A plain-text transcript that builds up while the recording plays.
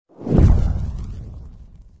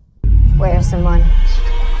Where's the money?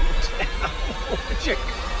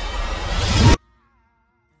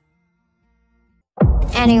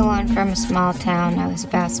 Anyone from a small town knows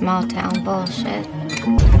about small town bullshit.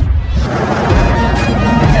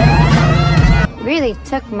 Really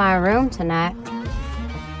took my room tonight.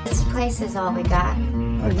 This place is all we got.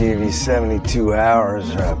 I'll give you 72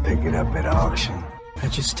 hours or I'll pick it up at auction. I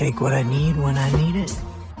just take what I need when I need it.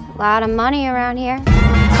 A lot of money around here.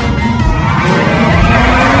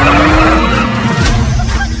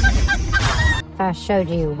 If I showed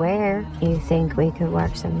you where, you think we could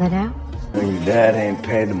work something out? Your dad ain't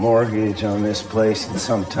paid the mortgage on this place in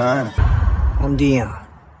some time. I'm Dion.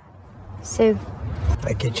 Sue. If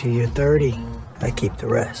I get you your 30, I keep the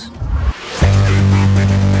rest.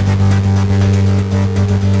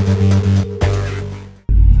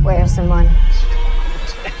 Where's the money?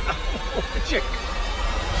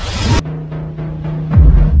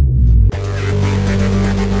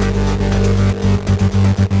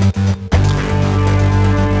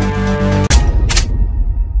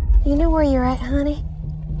 You know where you're at, honey?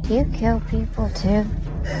 You kill people too.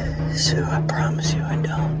 Sue, I promise you I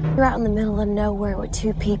don't. You're out in the middle of nowhere with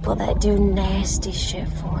two people that do nasty shit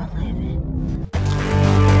for a living.